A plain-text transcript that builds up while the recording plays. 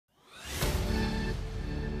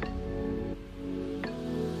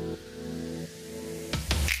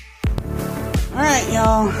Alright,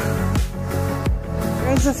 y'all.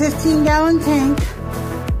 There's a 15-gallon tank.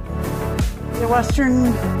 The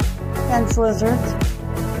western fence lizards.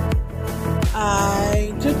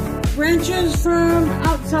 I took branches from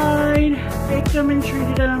outside, baked them and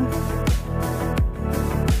treated them.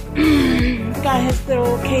 Got his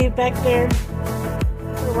little cave back there.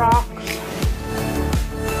 The rocks.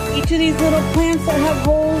 Each of these little plants that have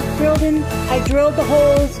holes drilled in, I drilled the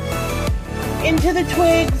holes into the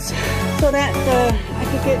twigs so that I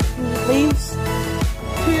could get the leaves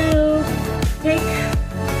to take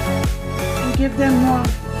and give them more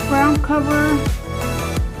ground cover.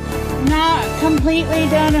 Not completely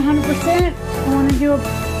done 100%. I want to do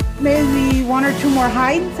maybe 1 or 2 more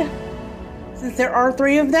hides since there are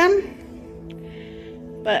 3 of them.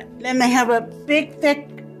 But then they have a big thick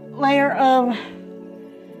layer of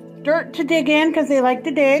dirt to dig in because they like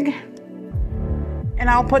to dig. And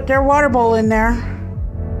I'll put their water bowl in there.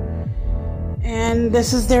 And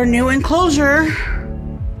this is their new enclosure.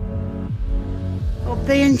 Hope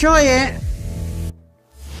they enjoy it.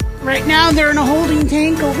 Right now they're in a holding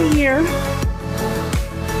tank over here.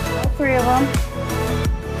 All 3 of them.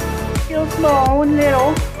 Still small and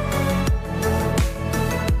little.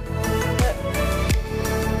 But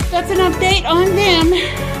that's an update on them.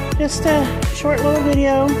 Just a short little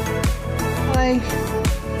video. I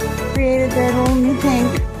created their little new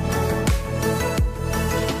tank.